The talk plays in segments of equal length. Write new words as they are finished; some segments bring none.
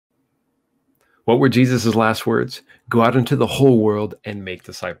What were Jesus' last words? Go out into the whole world and make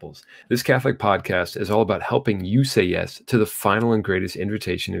disciples. This Catholic podcast is all about helping you say yes to the final and greatest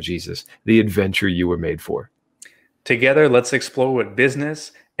invitation of Jesus, the adventure you were made for. Together, let's explore what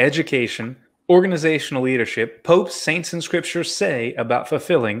business, education, organizational leadership, popes, saints, and scriptures say about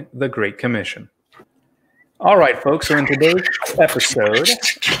fulfilling the Great Commission. All right, folks, so in today's episode,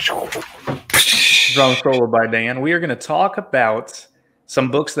 drum solo by Dan, we are going to talk about some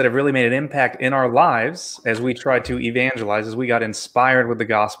books that have really made an impact in our lives as we try to evangelize, as we got inspired with the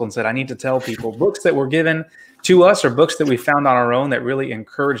gospel and said, I need to tell people. Books that were given to us or books that we found on our own that really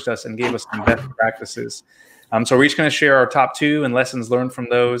encouraged us and gave us some best practices. So we're each going to share our top two and lessons learned from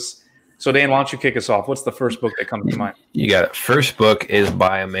those. So Dan, why don't you kick us off? What's the first book that comes to mind? You got it. First book is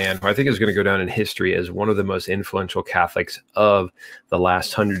by a man who I think is going to go down in history as one of the most influential Catholics of the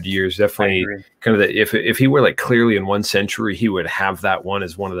last 100 years. Definitely kind of if he were like clearly in one century, he would have that one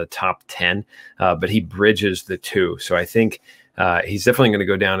as one of the top 10, but he bridges the two. So I think he's definitely going to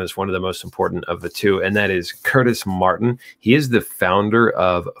go down as one of the most important of the two, and that is Curtis Martin. He is the founder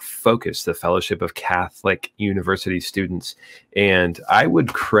of Focus, the Fellowship of Catholic University Students, and I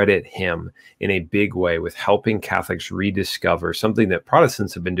would credit him in a big way with helping Catholics rediscover something that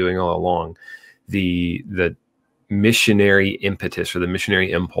Protestants have been doing all along, the missionary impetus or the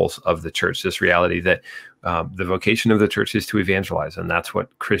missionary impulse of the church, this reality that the vocation of the church is to evangelize, and that's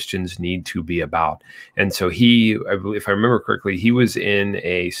what Christians need to be about. And so he, I believe, if I remember correctly, he was in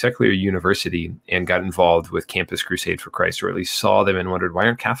a secular university and got involved with Campus Crusade for Christ, or at least saw them and wondered, why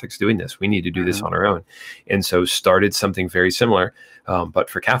aren't Catholics doing this? We need to do this on our own. And so started something very similar, but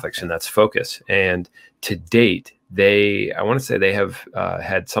for Catholics, and that's Focus. And to date, I want to say they have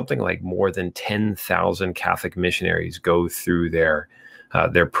had something like more than 10,000 Catholic missionaries go through their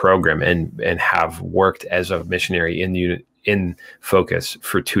program and have worked as a missionary in Focus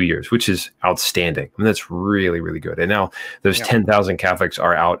for 2 years, which is outstanding. I mean, that's really, really good. And now those 10,000 Catholics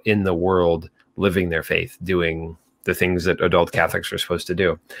are out in the world living their faith, doing the things that adult Catholics are supposed to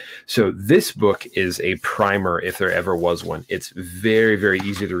do. So this book is a primer, if there ever was one. It's very, very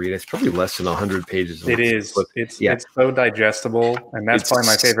easy to read. It's probably less than 100 pages. It is. It's so digestible, and that's probably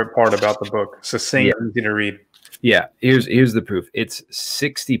my favorite part about the book. Succinct, easy to read. Yeah, here's the proof. It's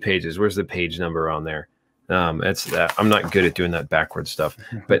 60 pages. Where's the page number on there? I'm not good at doing that backwards stuff,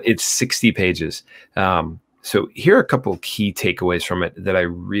 but it's 60 pages. So here are a couple of key takeaways from it that I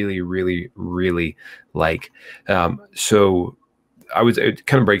really, really, really like. So it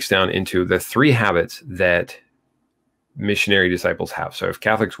kind of breaks down into the 3 habits that missionary disciples have. So if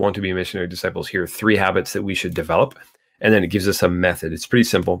Catholics want to be missionary disciples, here are 3 habits that we should develop. And then it gives us a method. It's pretty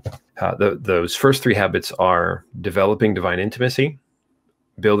simple. Those first 3 habits are developing divine intimacy,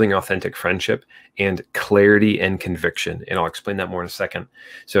 building authentic friendship, and clarity and conviction. And I'll explain that more in a second.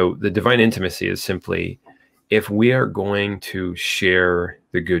 So the divine intimacy is simply, if we are going to share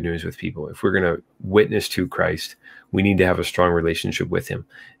the good news with people, if we're going to witness to Christ, we need to have a strong relationship with him.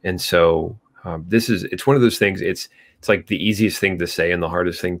 And so it's one of those things, it's like the easiest thing to say and the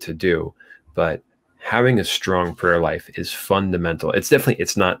hardest thing to do, but having a strong prayer life is fundamental.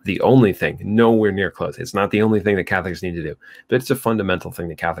 It's not the only thing, nowhere near close. It's not the only thing that Catholics need to do, but it's a fundamental thing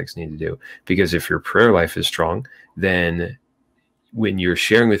that Catholics need to do, because if your prayer life is strong, then when you're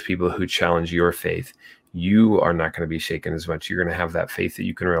sharing with people who challenge your faith, you are not going to be shaken as much. You're going to have that faith that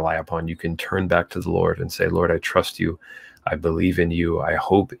you can rely upon. You can turn back to the Lord and say, Lord, I trust you. I believe in you. I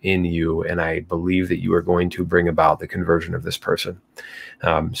hope in you. And I believe that you are going to bring about the conversion of this person.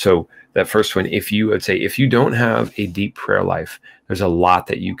 So that first one, if you don't have a deep prayer life, there's a lot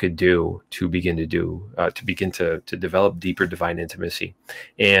that you could do to begin to develop deeper divine intimacy.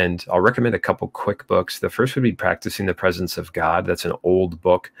 And I'll recommend a couple quick books. The first would be Practicing the Presence of God. That's an old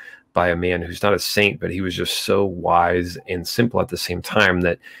book by a man who's not a saint, but he was just so wise and simple at the same time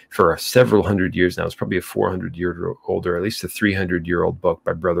that for several hundred years now, it's probably a 400-year-old or at least a 300-year-old book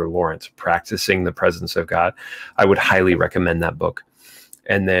by Brother Lawrence, Practicing the Presence of God. I would highly recommend that book.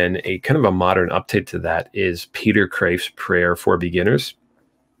 And then a kind of a modern update to that is Peter Kreeft's Prayer for Beginners,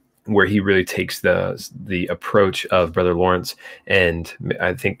 where he really takes the approach of Brother Lawrence and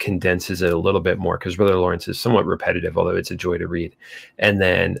I think condenses it a little bit more, because Brother Lawrence is somewhat repetitive, although it's a joy to read. And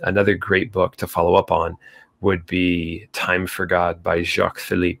then another great book to follow up on would be Time for God by Jacques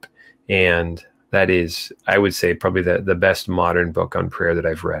Philippe. And that is, I would say, probably the best modern book on prayer that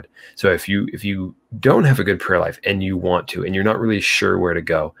I've read. So if you don't have a good prayer life and you want to, and you're not really sure where to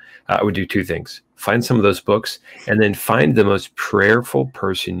go, I would do 2 things. Find some of those books, and then find the most prayerful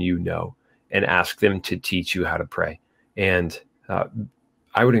person you know and ask them to teach you how to pray. And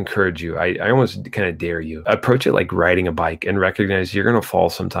I would encourage you. I almost kind of dare you. Approach it like riding a bike and recognize you're going to fall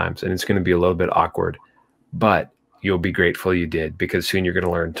sometimes and it's going to be a little bit awkward, but you'll be grateful you did because soon you're going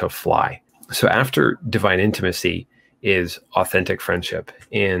to learn to fly. So after divine intimacy is authentic friendship.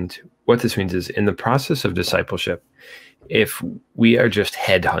 And what this means is in the process of discipleship, if we are just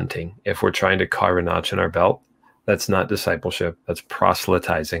headhunting, if we're trying to carve a notch in our belt, that's not discipleship. That's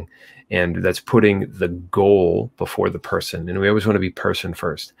proselytizing. And that's putting the goal before the person. And we always want to be person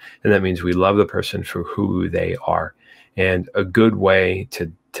first. And that means we love the person for who they are. And a good way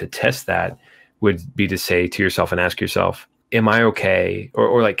to test that would be to say to yourself and ask yourself, am I okay?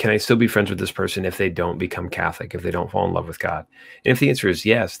 Or like, can I still be friends with this person if they don't become Catholic, if they don't fall in love with God? And if the answer is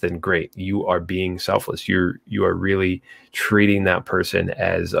yes, then great. You are being selfless. You are really treating that person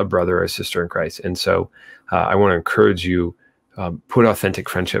as a brother or a sister in Christ. And so I want to encourage you, put authentic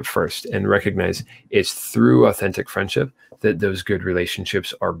friendship first and recognize it's through authentic friendship that those good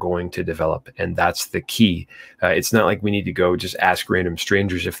relationships are going to develop. And that's the key. It's not like we need to go just ask random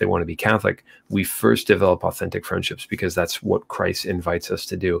strangers if they want to be Catholic. We first develop authentic friendships because that's what Christ invites us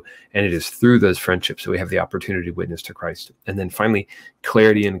to do. And it is through those friendships that we have the opportunity to witness to Christ. And then finally,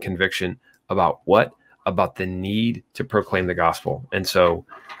 clarity and conviction about what? About the need to proclaim the gospel. And so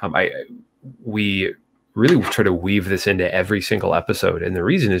we really try to weave this into every single episode. And the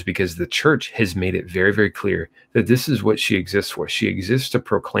reason is because the church has made it very, very clear that this is what she exists for. She exists to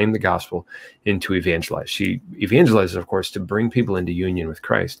proclaim the gospel and to evangelize. She evangelizes, of course, to bring people into union with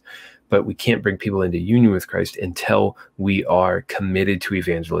Christ. But we can't bring people into union with Christ until we are committed to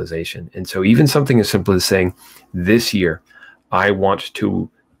evangelization. And so even something as simple as saying, this year,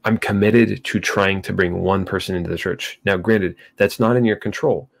 I'm committed to trying to bring one person into the church. Now, granted, that's not in your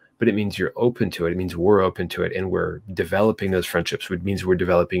control, but it means you're open to it. It means we're open to it, and we're developing those friendships, which means we're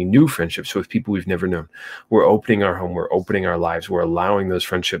developing new friendships with people we've never known. We're opening our home, we're opening our lives, we're allowing those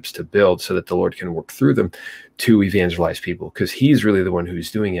friendships to build so that the Lord can work through them to evangelize people, because he's really the one who's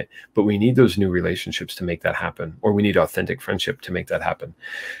doing it. But we need those new relationships to make that happen, or we need authentic friendship to make that happen.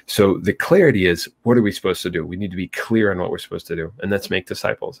 So the clarity is, what are we supposed to do? We need to be clear on what we're supposed to do, and that's make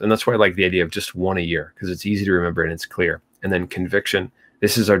disciples. And that's why I like the idea of just one a year, because it's easy to remember and it's clear. And then conviction.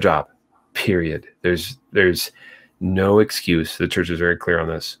 This is our job, period. There's no excuse. The church is very clear on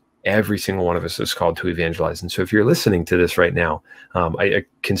this. Every single one of us is called to evangelize. And so if you're listening to this right now, I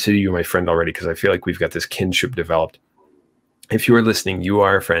consider you my friend already, because I feel like we've got this kinship developed. If you are listening, you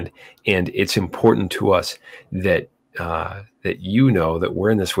are a friend. And it's important to us that you know that we're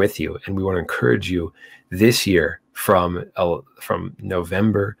in this with you. And we want to encourage you this year from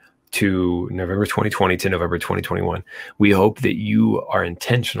November 2020 to November 2021. We hope that you are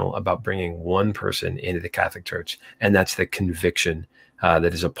intentional about bringing one person into the Catholic Church, and that's the conviction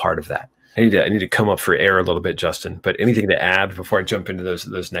that is a part of that. I need to come up for air a little bit, Justin. But anything to add before I jump into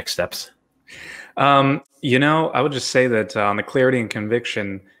those next steps? I would just say that on the clarity and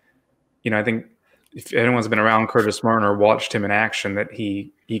conviction, I think if anyone's been around Curtis Martin or watched him in action, that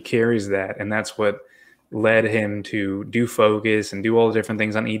he carries that, and that's what led him to do Focus and do all the different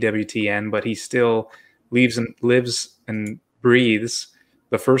things on EWTN, but he still lives and breathes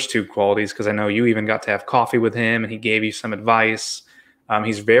the first two qualities, because I know you even got to have coffee with him and he gave you some advice.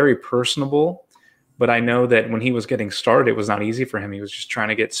 He's very personable, but I know that when he was getting started, it was not easy for him. He was just trying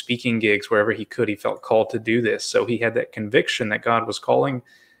to get speaking gigs wherever he could. He felt called to do this. So he had that conviction that God was calling,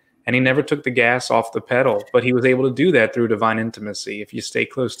 and he never took the gas off the pedal, but he was able to do that through divine intimacy. If you stay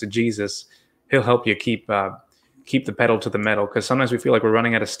close to Jesus, he'll help you keep the pedal to the metal, because sometimes we feel like we're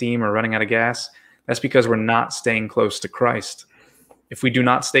running out of steam or running out of gas. That's because we're not staying close to Christ. If we do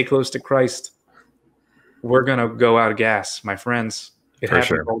not stay close to Christ, we're going to go out of gas, my friends. It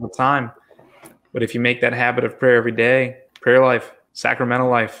happens all the time. But if you make that habit of prayer every day, prayer life, sacramental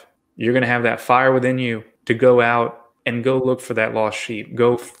life, you're going to have that fire within you to go out and go look for that lost sheep.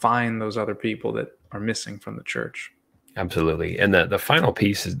 Go find those other people that are missing from the church. Absolutely. And the final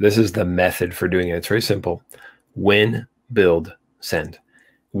piece is, this is the method for doing it. It's very simple. Win, build, send.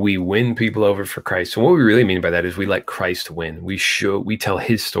 We win people over for Christ. And what we really mean by that is we let Christ win. We tell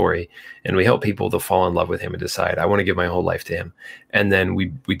his story, and we help people to fall in love with him and decide, I want to give my whole life to him. And then we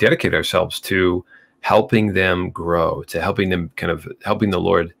dedicate ourselves to helping them grow, to helping the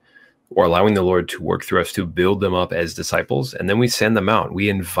Lord, or allowing the Lord to work through us to build them up as disciples. And then we send them out. We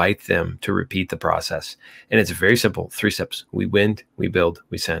invite them to repeat the process. And it's very simple, 3 steps. We win, we build,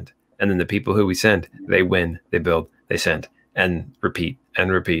 we send. And then the people who we send, they win, they build, they send, and repeat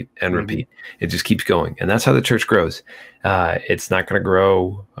and repeat and repeat. It just keeps going. And that's how the church grows. It's not going to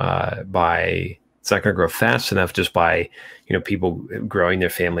grow by It's not going to grow fast enough just by, people growing their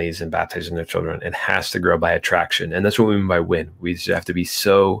families and baptizing their children. It has to grow by attraction. And that's what we mean by win. We just have to be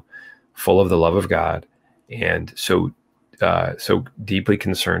so full of the love of God and so deeply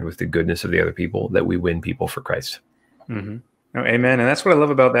concerned with the goodness of the other people that we win people for Christ. Mm-hmm. Oh, amen. And that's what I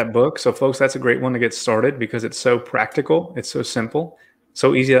love about that book. So folks, that's a great one to get started because it's so practical. It's so simple,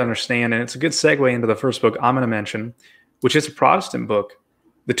 so easy to understand. And it's a good segue into the first book I'm going to mention, which is a Protestant book.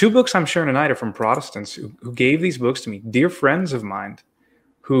 The two books I'm sharing tonight are from Protestants who gave these books to me, dear friends of mine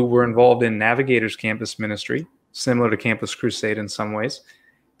who were involved in Navigators Campus Ministry, similar to Campus Crusade in some ways.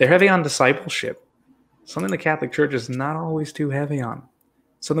 They're heavy on discipleship, something the Catholic Church is not always too heavy on,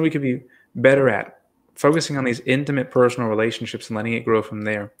 something we could be better at, focusing on these intimate personal relationships and letting it grow from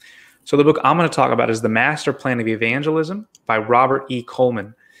there. So the book I'm going to talk about is The Master Plan of Evangelism by Robert E.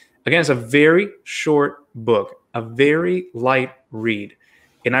 Coleman. Again, it's a very short book, a very light read.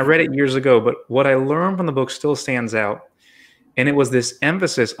 And I read it years ago, but what I learned from the book still stands out. And it was this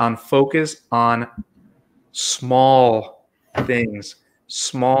emphasis on focus on small things,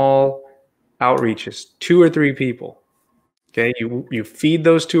 small outreaches, 2 or 3 people. Okay, you feed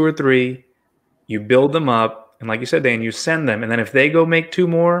those 2 or 3, you build them up, and like you said, Dan, you send them. And then if they go make 2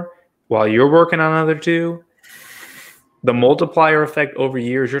 more while you're working on another 2, the multiplier effect over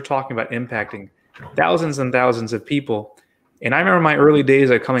years, you're talking about impacting thousands and thousands of people. And I remember my early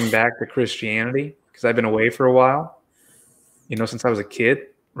days of coming back to Christianity because I've been away for a while, since I was a kid,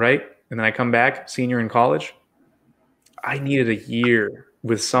 right? And then I come back, senior in college. I needed a year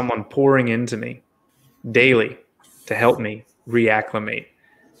with someone pouring into me daily to help me reacclimate.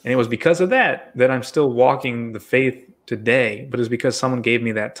 And it was because of that I'm still walking the faith today, but it's because someone gave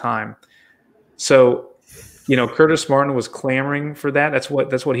me that time. So, Curtis Martin was clamoring for that. That's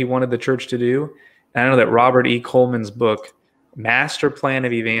what he wanted the church to do. And I know that Robert E. Coleman's book, Master Plan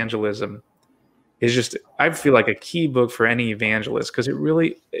of Evangelism, is just, I feel like, a key book for any evangelist because it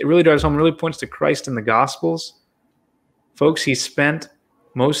really drives home, really points to Christ in the Gospels. Folks, he spent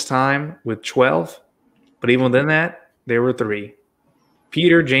most time with 12, but even within that, there were 3.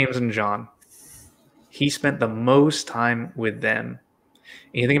 Peter, James, and John. He spent the most time with them.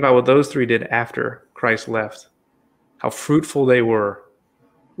 And you think about what those 3 did after Christ left, how fruitful they were.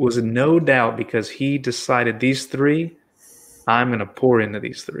 It was no doubt because he decided these 3, I'm going to pour into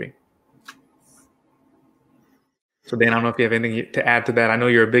these 3. So Dan, I don't know if you have anything to add to that. I know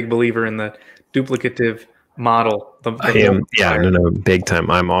you're a big believer in the duplicative model. I am. Yeah, no, big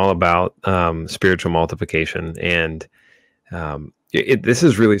time. I'm all about spiritual multiplication. And this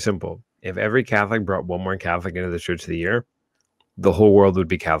is really simple. If every Catholic brought 1 more Catholic into the church of the year, the whole world would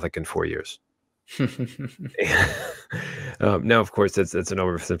be Catholic in 4 years. Now, of course, that's an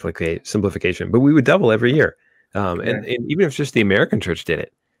oversimplification, but we would double every year. And even if just the American church did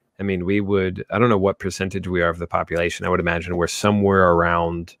it, I mean, we would, I don't know what percentage we are of the population. I would imagine we're somewhere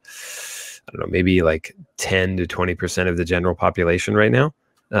around, I don't know, maybe like 10 to 20% of the general population right now.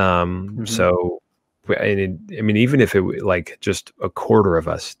 So, I mean, even if it like just a quarter of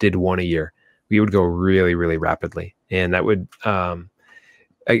us did 1 a year, we would go really, really rapidly. And that would,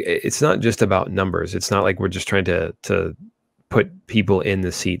 it's not just about numbers. It's not like we're just trying to put people in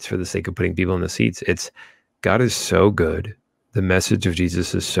the seats for the sake of putting people in the seats. It's God is so good. The message of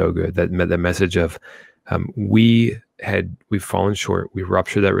Jesus is so good. That the message of we've fallen short. We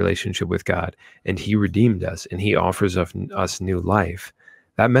ruptured that relationship with God, and He redeemed us, and He offers us new life.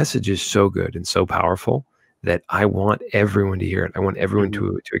 That message is so good and so powerful that I want everyone to hear it. I want everyone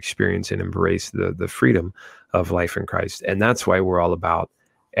to experience and embrace the freedom of life in Christ. And that's why we're all about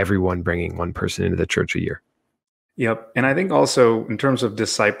everyone bringing 1 person into the church a year. Yep. And I think also in terms of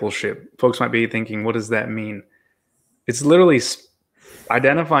discipleship, folks might be thinking, what does that mean? It's literally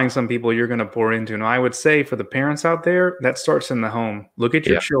identifying some people you're going to pour into. And I would say for the parents out there, that starts in the home. Look at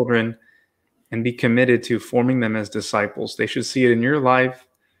your children and be committed to forming them as disciples. They should see it in your life.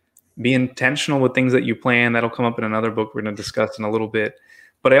 Be intentional with things that you plan. That'll come up in another book we're going to discuss in a little bit.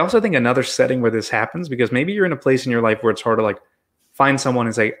 But I also think another setting where this happens, because maybe you're in a place in your life where it's hard to like find someone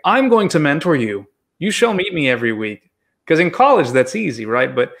and say, I'm going to mentor you. You shall meet me every week. Because in college, that's easy,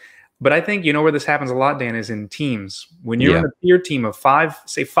 right? But I think, where this happens a lot, Dan, is in teams. When you're in a peer team of 5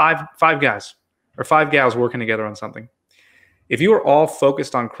 guys or 5 gals working together on something, if you are all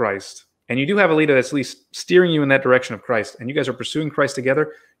focused on Christ, and you do have a leader that's at least steering you in that direction of Christ, and you guys are pursuing Christ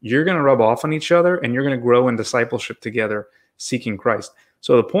together, you're going to rub off on each other, and you're going to grow in discipleship together, seeking Christ.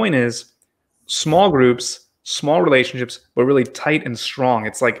 So the point is, small groups, small relationships, but really tight and strong.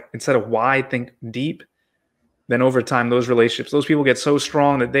 It's like, instead of wide, think deep. Then over time, those relationships, those people get so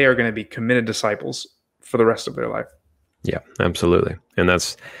strong that they are going to be committed disciples for the rest of their life. Yeah, absolutely. And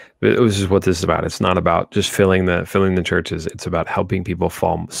it was just what this is about. It's not about just filling the churches. It's about helping people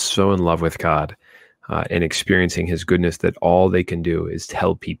fall so in love with God and experiencing his goodness that all they can do is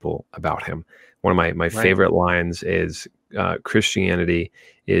tell people about him. One of my Right. favorite lines is Christianity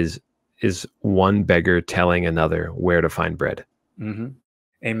is one beggar telling another where to find bread. hmm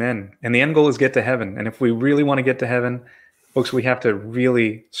Amen. And the end goal is get to heaven. And if we really want to get to heaven, folks, we have to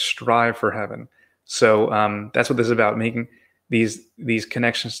really strive for heaven. So that's what this is about, making these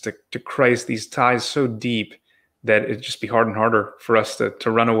connections to Christ, these ties so deep that it'd just be harder and harder for us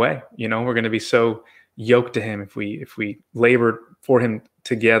to run away. You know, we're going to be so yoked to him if we labor for him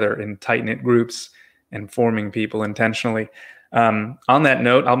together in tight-knit groups and forming people intentionally. On that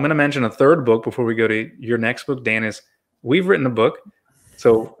note, I'm going to mention a third book before we go to your next book, Dan, is we've written a book.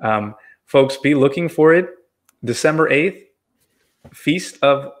 So folks, be looking for it. December 8th, Feast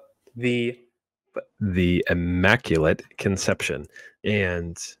of the Immaculate Conception.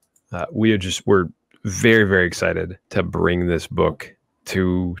 And we're very, very excited to bring this book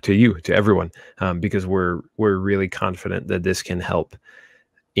to you, to everyone, because we're really confident that this can help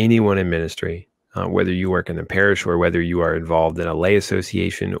anyone in ministry, whether you work in a parish or whether you are involved in a lay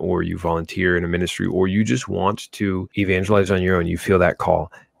association or you volunteer in a ministry or you just want to evangelize on your own, you feel that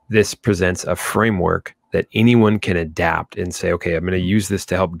call. This presents a framework that anyone can adapt and say, okay, I'm going to use this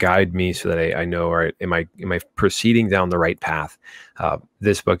to help guide me so that I know, all right, am I proceeding down the right path?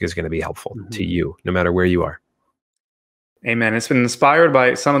 This book is going to be helpful to you, no matter where you are. Amen. It's been inspired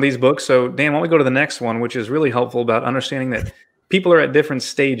by some of these books. So Dan, why don't we go to the next one, which is really helpful about understanding that people are at different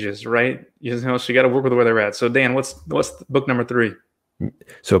stages, right? You know, so you got to work with where they're at. So Dan, what's book number 3?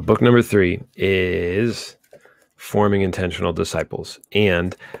 So book number 3 is Forming Intentional Disciples.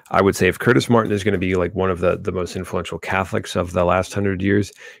 And I would say if Curtis Martin is going to be like one of the most influential Catholics of the last 100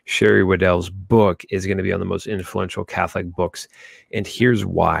 years, Sherry Weddell's book is going to be on the most influential Catholic books. And here's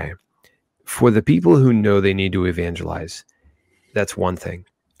why. For the people who know they need to evangelize, that's one thing.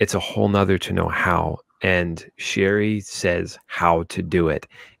 It's a whole nother to know how. And Sherry says how to do it.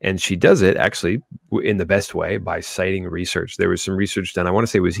 And she does it actually in the best way by citing research. There was some research done, I want to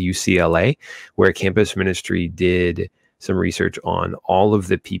say it was UCLA, where campus ministry did some research on all of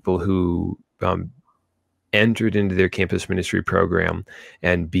the people who entered into their campus ministry program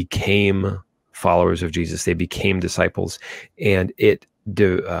and became followers of Jesus. They became disciples. And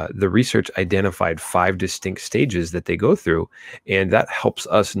the research identified 5 distinct stages that they go through, and that helps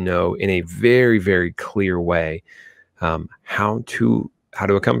us know in a very, very clear way how to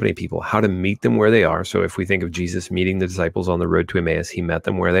accompany people, how to meet them where they are. So if we think of Jesus meeting the disciples on the road to Emmaus, he met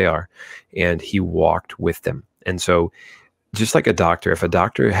them where they are, and he walked with them. And so just like a doctor, if a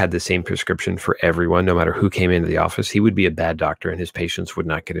doctor had the same prescription for everyone, no matter who came into the office, he would be a bad doctor and his patients would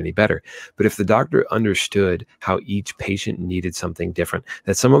not get any better. But if the doctor understood how each patient needed something different,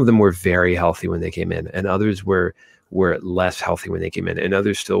 that some of them were very healthy when they came in and others were less healthy when they came in and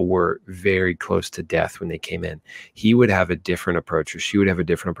others still were very close to death when they came in, he would have a different approach, or she would have a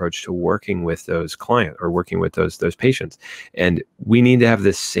different approach to working with those clients or working with those patients. And we need to have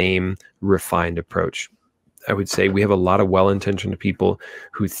this same refined approach. I would say we have a lot of well-intentioned people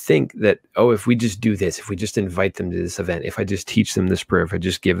who think that, oh, if we just do this, if we just invite them to this event, if I just teach them this prayer, if I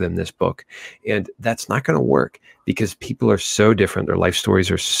just give them this book, and that's not going to work because people are so different. Their life stories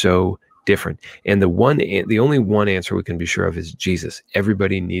are so different. And the only one answer we can be sure of is Jesus.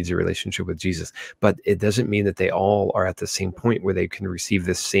 Everybody needs a relationship with Jesus, but it doesn't mean that they all are at the same point where they can receive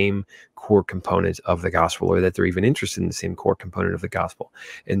the same core component of the gospel, or that they're even interested in the same core component of the gospel.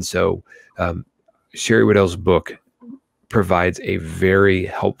 And so, Sherry Weddell's book provides a very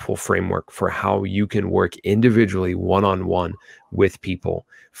helpful framework for how you can work individually, one-on-one with people,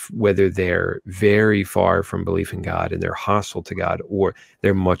 whether they're very far from belief in God and they're hostile to God, or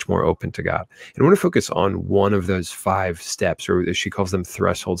they're much more open to God. And I want to focus on one of those 5 steps, or as she calls them,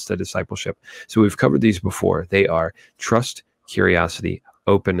 thresholds to discipleship. So we've covered these before. They are trust, curiosity,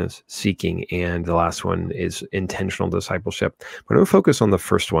 openness, seeking, and the last one is intentional discipleship. But I'm going to focus on the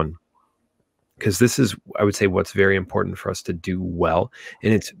first one, because this is, I would say, what's very important for us to do well,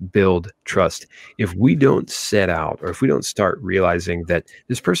 and it's build trust. If we don't set out, or if we don't start realizing that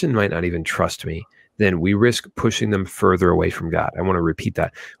this person might not even trust me, then we risk pushing them further away from God. I want to repeat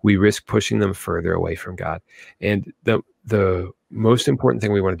that. We risk pushing them further away from God. And the most important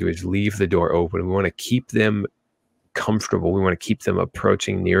thing we want to do is leave the door open. We want to keep them comfortable. We want to keep them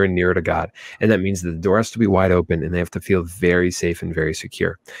approaching near and near to God. And that means that the door has to be wide open and they have to feel very safe and very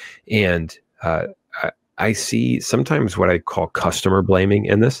secure. And I see sometimes what I call customer blaming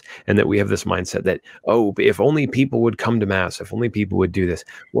in this, and that we have this mindset that, oh, if only people would come to Mass, if only people would do this.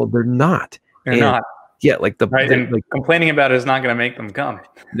 Well, they're not. They're not. Yeah, like Right. And like complaining about it is not going to make them come.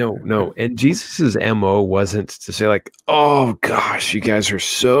 no. And Jesus's MO wasn't to say like, oh gosh, you guys are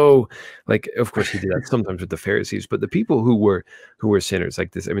so like, of course he did that sometimes with the Pharisees, but the people who were sinners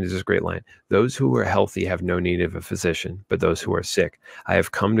like this. I mean, there's this great line. Those who are healthy have no need of a physician, but those who are sick, I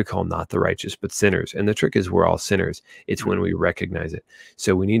have come to call not the righteous, but sinners. And the trick is we're all sinners. It's when we recognize it.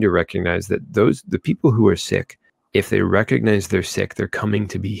 So we need to recognize that the people who are sick, if they recognize they're sick, they're coming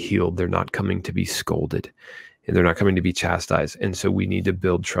to be healed. They're not coming to be scolded. And they're not coming to be chastised. And so we need to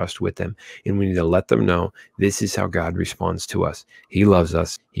build trust with them. And we need to let them know this is how God responds to us. He loves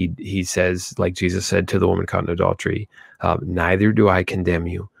us. He says, like Jesus said to the woman caught in adultery, neither do I condemn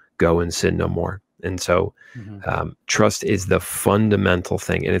you. Go and sin no more. And so trust is the fundamental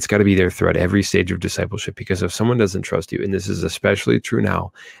thing. And it's got to be there throughout every stage of discipleship, because if someone doesn't trust you, and this is especially true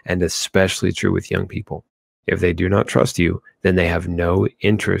now, and especially true with young people, if they do not trust you, then they have no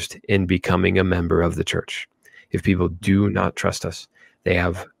interest in becoming a member of the church. If people do not trust us, they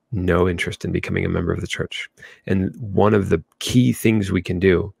have no interest in becoming a member of the church. And one of the key things we can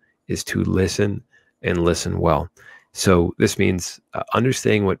do is to listen and listen well. So this means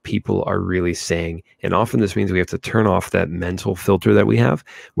understanding what people are really saying. And often this means we have to turn off that mental filter that we have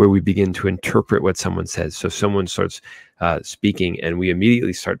where we begin to interpret what someone says. So someone starts speaking and we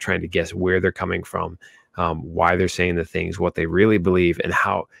immediately start trying to guess where they're coming from, why they're saying the things, what they really believe, and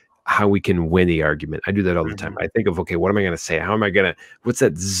how we can win the argument. I do that all the time. I think of, okay, what am I going to say? How am I going to, what's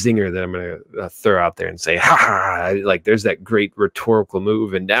that zinger that I'm going to throw out there and say, ha ha, like there's that great rhetorical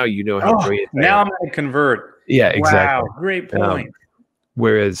move. And now you know how brilliant I am. Now I'm going to convert. Yeah, exactly. Wow, great point.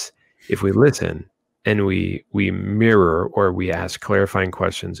 Whereas if we listen and we mirror or we ask clarifying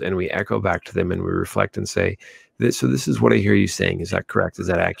questions and we echo back to them and we reflect and say, so this is what I hear you saying. Is that correct? Is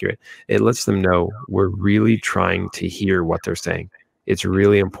that accurate? It lets them know we're really trying to hear what they're saying. It's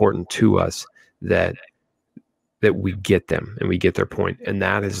really important to us that we get them and we get their point. And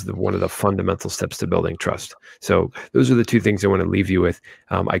that is one of the fundamental steps to building trust. So those are the two things I want to leave you with.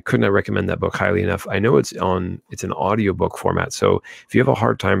 I could not recommend that book highly enough. I know it's an audiobook format. So if you have a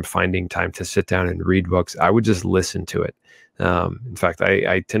hard time finding time to sit down and read books, I would just listen to it. In fact,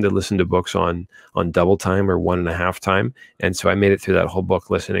 I tend to listen to books on double time or 1.5 time. And so I made it through that whole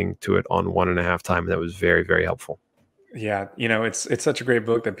book listening to it on 1.5 time. And that was very, very helpful. Yeah, it's such a great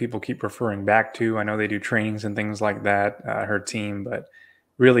book that people keep referring back to. I know they do trainings and things like that, her team, but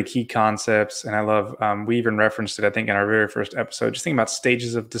really key concepts. And I love, we even referenced it, I think, in our very first episode, just thinking about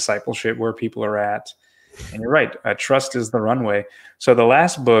stages of discipleship, where people are at. And you're right, trust is the runway. So the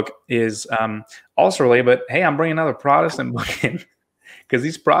last book is also related, but hey, I'm bringing another Protestant book in because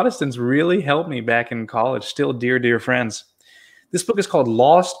these Protestants really helped me back in college, still dear, dear friends. This book is called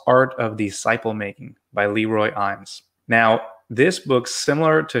Lost Art of Disciple Making by Leroy Imes. Now, this book,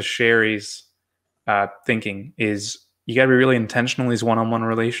 similar to Sherry's thinking, is you got to be really intentional in these one-on-one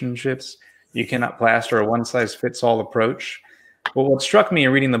relationships. You cannot plaster a one-size-fits-all approach. But what struck me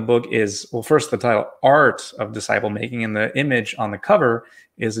in reading the book is, well, first the title, Art of Disciple Making, and the image on the cover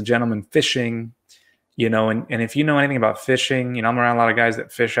is a gentleman fishing, and if you know anything about fishing, I'm around a lot of guys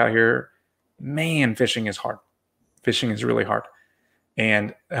that fish out here. Man, fishing is hard. Fishing is really hard.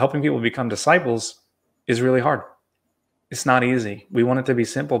 And helping people become disciples is really hard. It's not easy. We want it to be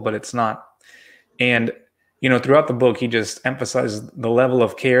simple, but it's not. And, throughout the book, he just emphasizes the level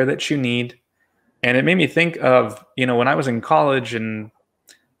of care that you need. And it made me think of, when I was in college and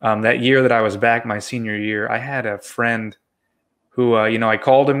that year that I was back, my senior year, I had a friend who, I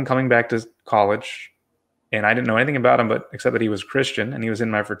called him coming back to college, and I didn't know anything about him, but except that he was Christian and he was in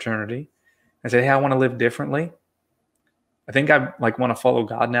my fraternity. I said, hey, I want to live differently. I think I want to follow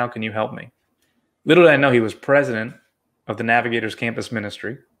God now. Can you help me? Little did I know he was president of the Navigators Campus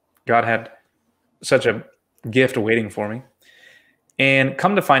Ministry. God had such a gift waiting for me. And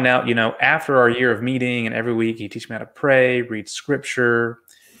come to find out, after our year of meeting and every week, he teach me how to pray, read scripture,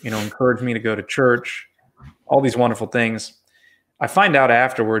 encourage me to go to church, all these wonderful things. I find out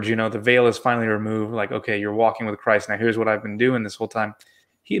afterwards, the veil is finally removed. Like, okay, you're walking with Christ. Now here's what I've been doing this whole time.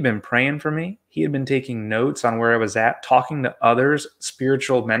 He had been praying for me. He had been taking notes on where I was at, talking to others,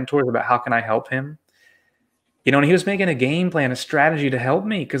 spiritual mentors about how can I help him. And he was making a game plan, a strategy to help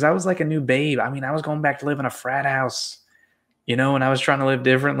me because I was like a new babe. I mean, I was going back to live in a frat house, and I was trying to live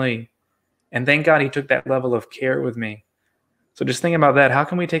differently. And thank God he took that level of care with me. So just think about that. How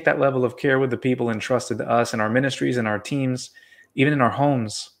can we take that level of care with the people entrusted to us in our ministries and our teams, even in our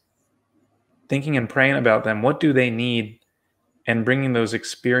homes, thinking and praying about them? What do they need? And bringing those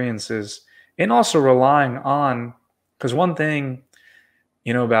experiences and also relying on, because one thing,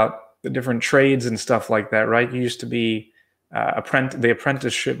 about the different trades and stuff like that, right? You used to be the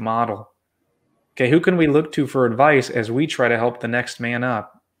apprenticeship model. Okay, who can we look to for advice as we try to help the next man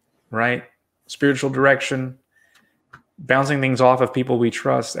up, right? Spiritual direction, bouncing things off of people we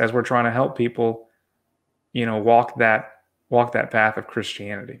trust as we're trying to help people, walk that path of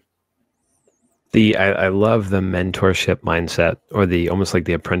Christianity. I love the mentorship mindset, or the almost like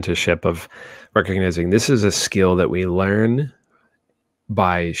the apprenticeship of recognizing this is a skill that we learn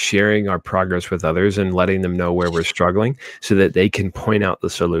by sharing our progress with others and letting them know where we're struggling so that they can point out the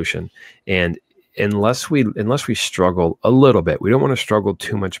solution. And unless we struggle a little bit, we don't want to struggle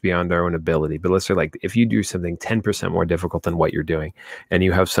too much beyond our own ability. But let's say, like, if you do something 10% more difficult than what you're doing, and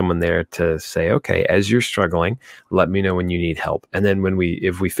you have someone there to say, okay, as you're struggling, let me know when you need help. And then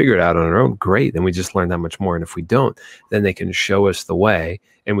if we figure it out on our own, great, then we just learn that much more. And if we don't, then they can show us the way,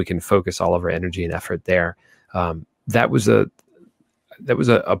 and we can focus all of our energy and effort there. That was a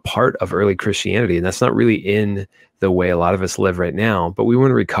part of early Christianity, and that's not really in the way a lot of us live right now, but we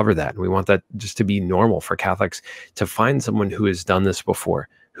want to recover that. And we want that just to be normal for Catholics, to find someone who has done this before,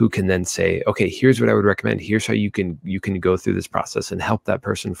 who can then say, okay, here's what I would recommend. Here's how you can go through this process and help that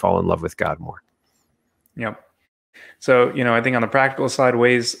person fall in love with God more. Yep. So, I think on the practical side,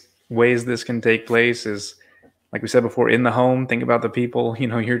 ways this can take place is, like we said before, in the home. Think about the people,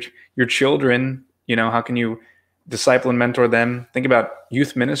 your children, how can you disciple and mentor them? Think about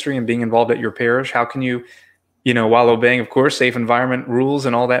youth ministry and being involved at your parish. How can you, while obeying, of course, safe environment rules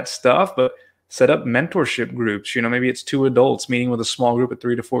and all that stuff, but set up mentorship groups. Maybe it's 2 adults meeting with a small group of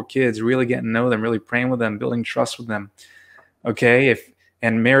 3 to 4 kids, really getting to know them, really praying with them, building trust with them. Okay.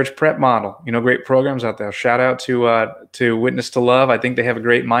 And marriage prep model, great programs out there. Shout out to Witness to Love. I think they have a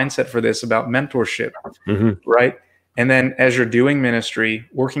great mindset for this about mentorship, right? And then as you're doing ministry,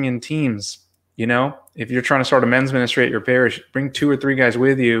 working in teams, if you're trying to start a men's ministry at your parish, bring 2 or 3 guys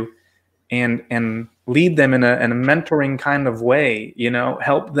with you and lead them in a mentoring kind of way,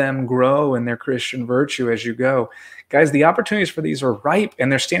 help them grow in their Christian virtue as you go. Guys, the opportunities for these are ripe,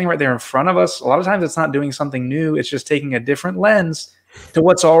 and they're standing right there in front of us. A lot of times it's not doing something new. It's just taking a different lens to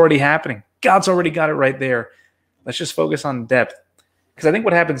what's already happening. God's already got it right there. Let's just focus on depth. Because I think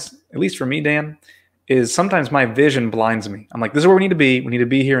what happens, at least for me, Dan, is sometimes my vision blinds me. I'm like, this is where we need to be. We need to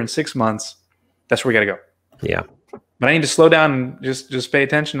be here in 6 months. That's where we got to go. Yeah. But I need to slow down and just pay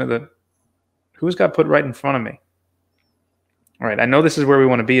attention to who's got put right in front of me. All right. I know this is where we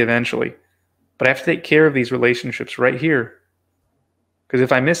want to be eventually, but I have to take care of these relationships right here. Because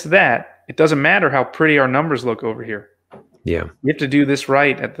if I miss that, it doesn't matter how pretty our numbers look over here. Yeah. You have to do this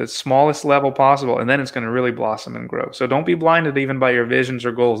right at the smallest level possible, and then it's going to really blossom and grow. So don't be blinded even by your visions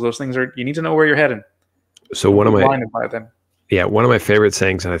or goals. Those things you need to know where you're heading. So blinded by them. Yeah, one of my favorite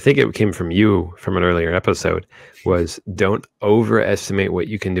sayings, and I think it came from you from an earlier episode, was don't overestimate what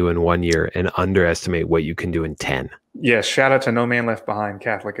you can do in 1 year and underestimate what you can do in 10. Yes, shout out to No Man Left Behind,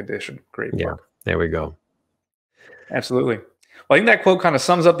 Catholic edition. Great book. Yeah, there we go. Absolutely. Well, I think that quote kind of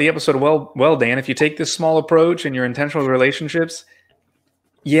sums up the episode well, Dan. If you take this small approach and you're intentional with relationships,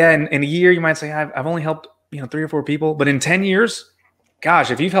 in a year you might say, I've only helped 3 or 4 people. But in 10 years,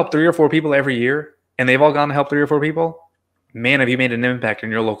 gosh, if you've helped 3 or 4 people every year and they've all gone to help 3 or 4 people, man, have you made an impact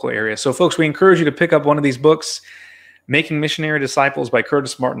in your local area. So, folks, we encourage you to pick up one of these books, Making Missionary Disciples by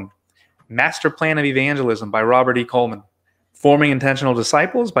Curtis Martin, Master Plan of Evangelism by Robert E. Coleman, Forming Intentional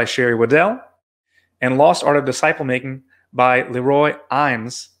Disciples by Sherry Waddell, and Lost Art of Disciple Making by Leroy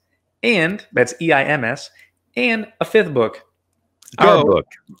Imes, and that's EIMS, and a 5th book, Our book,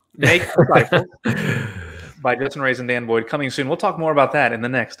 Make Disciples, by Justin Reyes and Dan Boyd, coming soon. We'll talk more about that in the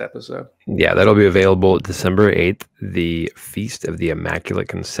next episode. Yeah, that'll be available December 8th, the Feast of the Immaculate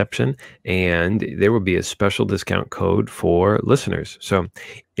Conception, and there will be a special discount code for listeners. So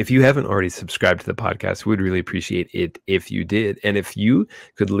if you haven't already subscribed to the podcast, we'd really appreciate it if you did. And if you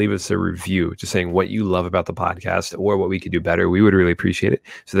could leave us a review just saying what you love about the podcast or what we could do better, we would really appreciate it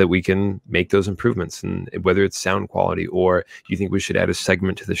so that we can make those improvements. And whether it's sound quality, or you think we should add a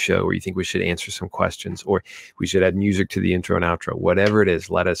segment to the show, or you think we should answer some questions, or we should add music to the intro and outro, whatever it is,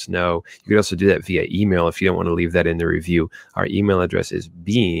 let us know. You could also do that via email if you don't want to leave that in the review. Our email address is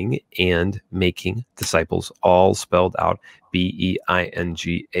beingandmakingdisciples, all spelled out,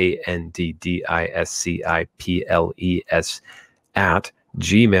 beingandmakindisciples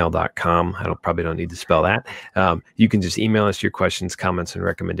 @gmail.com. I probably don't need to spell that. You can just email us your questions, comments, and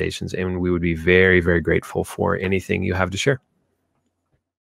recommendations, and we would be very, very grateful for anything you have to share.